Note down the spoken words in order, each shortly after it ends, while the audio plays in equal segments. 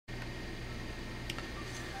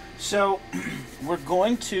So we're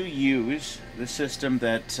going to use the system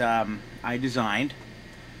that I designed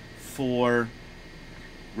for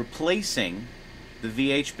replacing the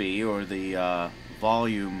VHB, or the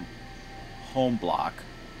volume home block,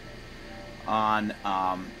 on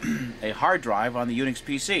a hard drive on the UNIX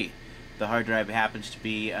PC. The hard drive happens to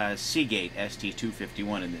be a Seagate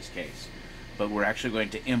ST251 in this case, but we're actually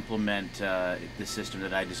going to implement the system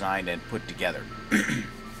that I designed and put together.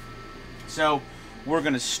 So we're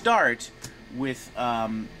going to start with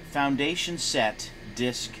Foundation Set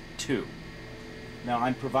Disk 2. Now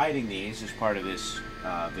I'm providing these as part of this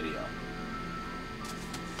video.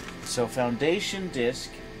 So Foundation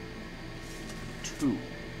Disk 2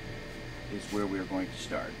 is where we're going to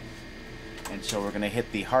start. And so we're going to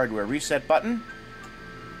hit the hardware reset button.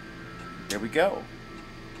 There we go.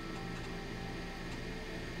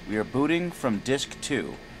 We are booting from Disk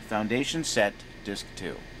 2. Foundation Set Disk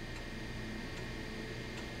 2.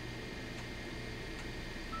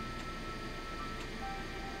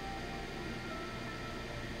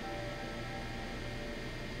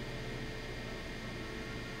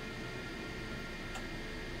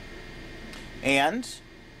 And,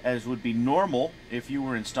 as would be normal if you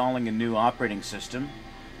were installing a new operating system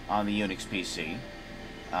on the UNIX PC,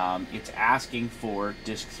 it's asking for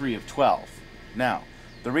disk 3 of 12. Now,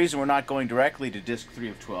 the reason we're not going directly to disk 3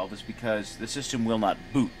 of 12 is because the system will not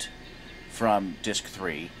boot from disk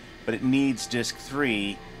 3, but it needs disk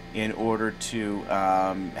 3 in order to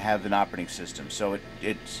have an operating system. So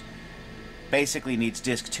it basically needs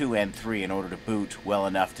disk 2 and 3 in order to boot well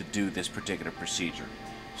enough to do this particular procedure.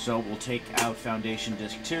 So we'll take out Foundation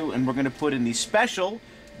Disk 2 and we're going to put in the special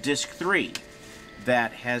Disk 3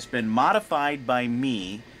 that has been modified by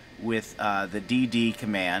me with the DD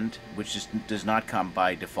command, which does not come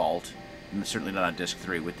by default, and certainly not on Disk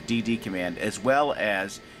 3, with the DD command, as well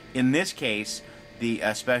as, in this case, the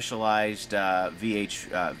specialized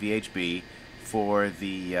VHB for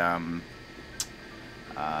the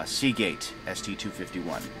Seagate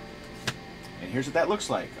ST251. And here's what that looks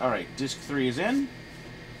like. Alright, Disk 3 is in.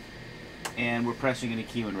 And we're pressing any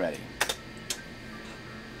key when ready.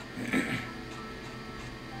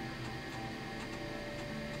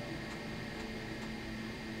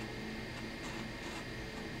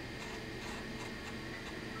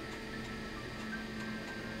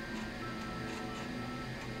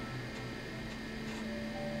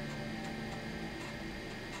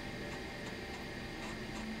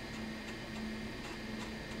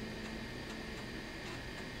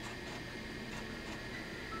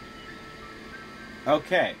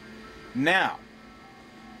 Okay, now,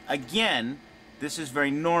 again, this is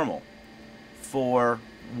very normal for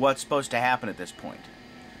what's supposed to happen at this point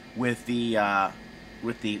with the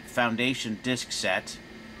Foundation disk set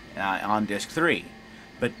on disk 3.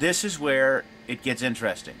 But this is where it gets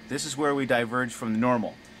interesting. This is where we diverge from the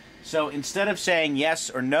normal. So instead of saying yes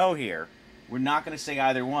or no here, we're not going to say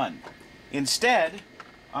either one. Instead,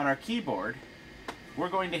 on our keyboard, we're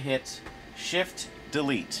going to hit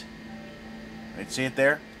Shift-Delete. Right, see it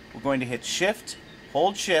there? We're going to hit Shift,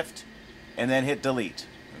 hold Shift, and then hit Delete.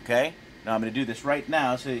 Okay? Now I'm going to do this right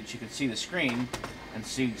now so that you can see the screen and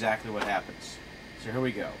see exactly what happens. So here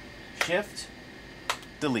we go. Shift,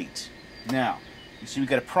 Delete. Now, you see we've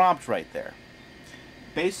got a prompt right there.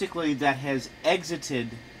 Basically, that has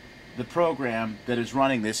exited the program that is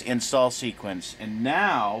running this install sequence, and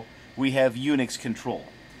now we have Unix control.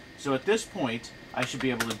 So at this point, I should be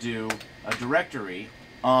able to do a directory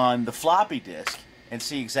on the floppy disk and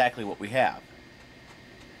see exactly what we have.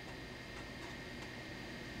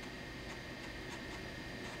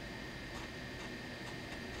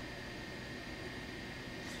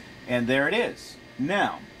 And there it is.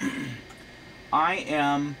 Now, I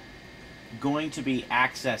am going to be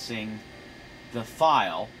accessing the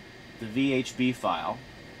file, the VHB file,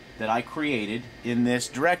 that I created in this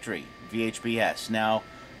directory, VHBS. Now,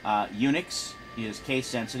 Unix is case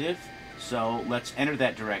sensitive, so let's enter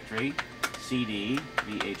that directory, cd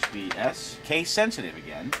VHBS, case sensitive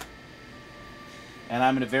again. And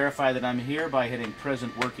I'm going to verify that I'm here by hitting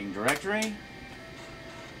present working directory.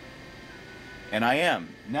 And I am.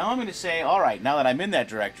 Now I'm going to say, alright, now that I'm in that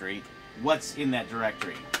directory, what's in that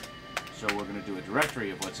directory? So we're going to do a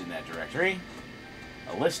directory of what's in that directory,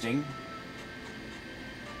 a listing.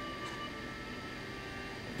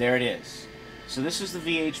 There it is. So this is the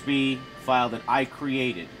VHB file that I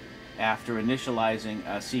created after initializing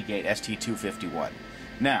a Seagate ST251.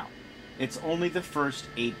 Now, it's only the first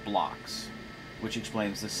 8 blocks, which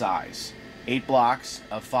explains the size. 8 blocks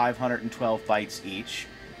of 512 bytes each.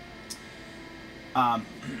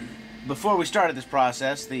 Before we started this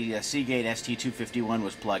process, the Seagate ST251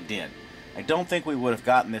 was plugged in. I don't think we would have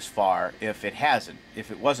gotten this far if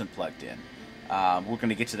it wasn't plugged in. We're going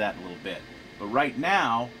to get to that in a little bit. But right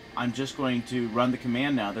now, I'm just going to run the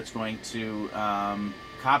command now that's going to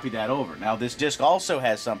copy that over. Now, this disk also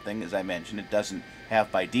has something, as I mentioned, it doesn't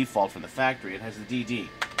have by default from the factory. It has the DD.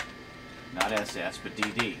 Not SS, but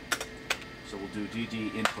DD. So we'll do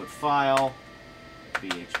DD input file,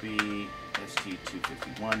 VHB,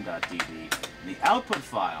 st251.dd. The output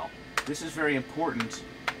file, this is very important.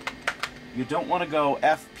 You don't want to go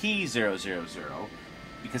FP000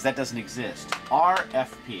 because that doesn't exist.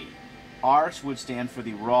 RFP. R would stand for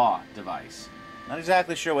the raw device. Not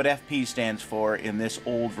exactly sure what FP stands for in this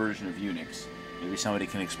old version of Unix. Maybe somebody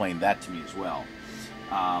can explain that to me as well.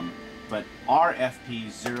 But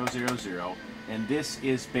RFP000, and this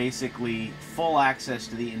is basically full access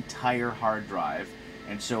to the entire hard drive,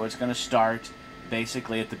 and so it's going to start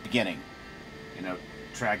basically at the beginning. You know,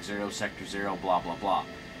 track 0, sector 0, blah, blah, blah.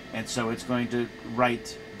 And so it's going to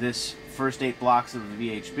write this first 8 blocks of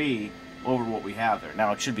the VHB over what we have there.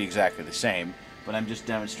 Now, it should be exactly the same, but I'm just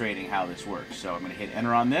demonstrating how this works. So I'm going to hit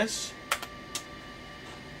enter on this.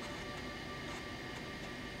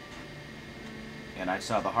 And I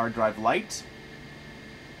saw the hard drive light.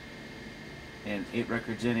 And 8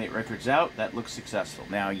 records in, 8 records out. That looks successful.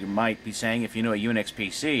 Now, you might be saying, if you know a UNIX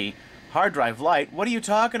PC, hard drive light, what are you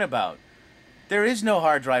talking about? There is no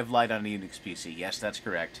hard drive light on a Unix PC. Yes, that's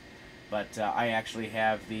correct. But I actually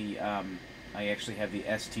have the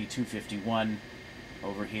ST251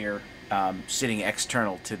 over here sitting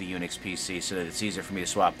external to the Unix PC, so that it's easier for me to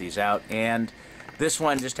swap these out. And this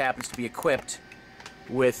one just happens to be equipped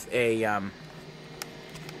with a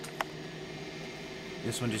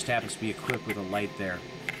light there.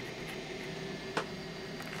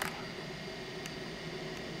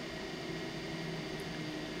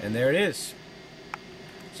 And there it is.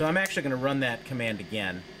 So I'm actually going to run that command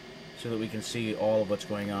again so that we can see all of what's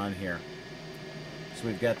going on here. So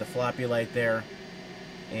we've got the floppy light there,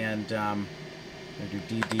 and I'm going to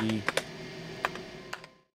do DD.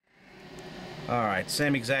 Alright,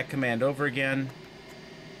 same exact command over again,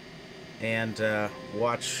 and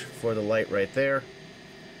watch for the light right there,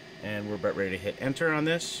 and we're about ready to hit enter on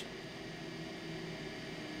this.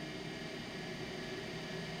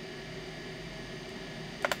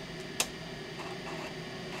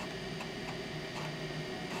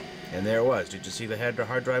 And there it was. Did you see the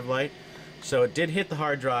hard drive light? So it did hit the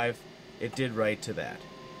hard drive. It did write to that.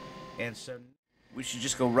 And so we should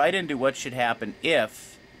just go right into what should happen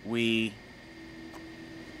if we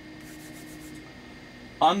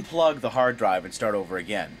unplug the hard drive and start over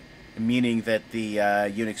again. Meaning that the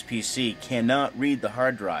Unix PC cannot read the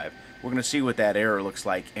hard drive. We're going to see what that error looks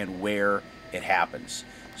like and where it happens.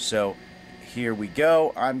 So here we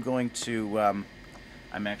go. I'm actually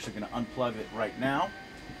going to unplug it right now.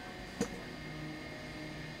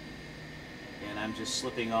 And I'm just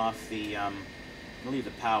slipping off the, I'll leave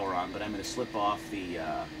the power on, but I'm going to slip off the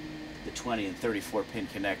 20 and 34 pin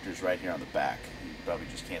connectors right here on the back. You probably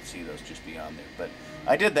just can't see those just beyond there, but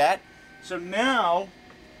I did that. So now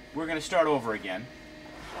we're going to start over again.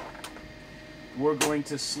 We're going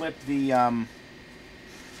to slip the,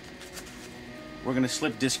 we're going to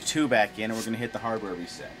slip disk 2 back in, and we're going to hit the hardware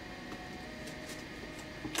reset.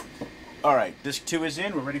 Alright, disk 2 is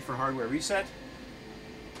in, we're ready for hardware reset.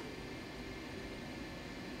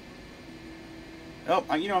 Oh,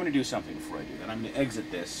 you know, I'm going to do something before I do that. I'm going to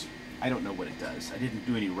exit this. I don't know what it does. I didn't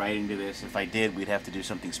do any writing to this. If I did, we'd have to do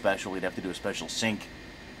something special. We'd have to do a special sync.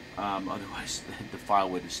 Otherwise, the file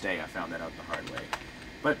wouldn't stay. I found that out the hard way.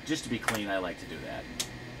 But just to be clean, I like to do that.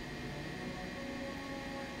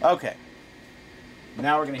 Okay.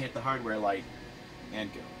 Now we're going to hit the hardware light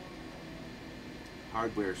and go.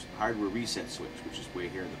 Hardware reset switch, which is way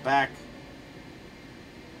here in the back.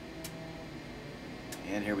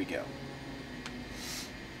 And here we go.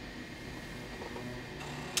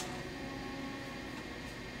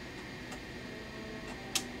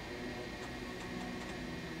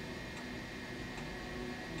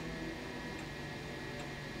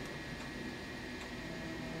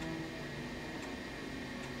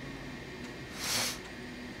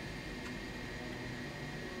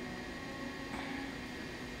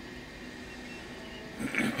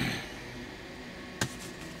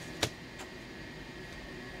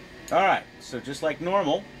 Alright, so just like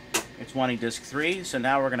normal, it's wanting disk 3, so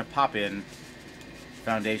now we're going to pop in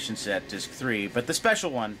foundation set disk 3, but the special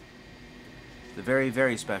one, the very,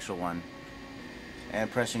 very special one, and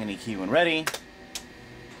pressing any key when ready.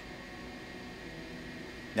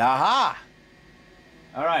 Aha!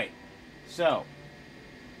 Alright, so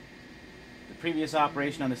the previous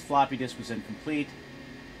operation on this floppy disk was incomplete,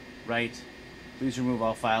 right? Please remove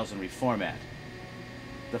all files and reformat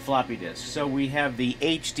the floppy disk. So we have the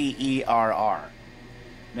HDERR.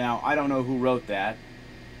 Now, I don't know who wrote that,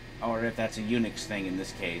 or if that's a Unix thing in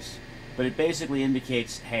this case, but it basically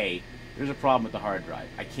indicates, hey, there's a problem with the hard drive.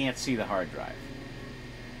 I can't see the hard drive.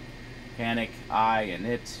 Panic, I, and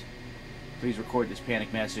it. Please record this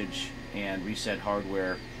panic message and reset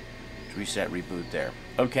hardware. Reset, reboot there.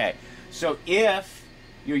 Okay, so if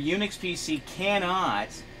your Unix PC cannot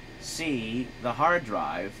see the hard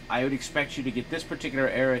drive, I would expect you to get this particular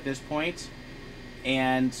error at this point,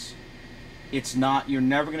 and you're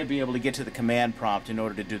never going to be able to get to the command prompt in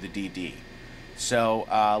order to do the DD. So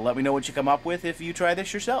let me know what you come up with if you try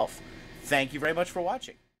this yourself. Thank you very much for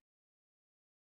watching.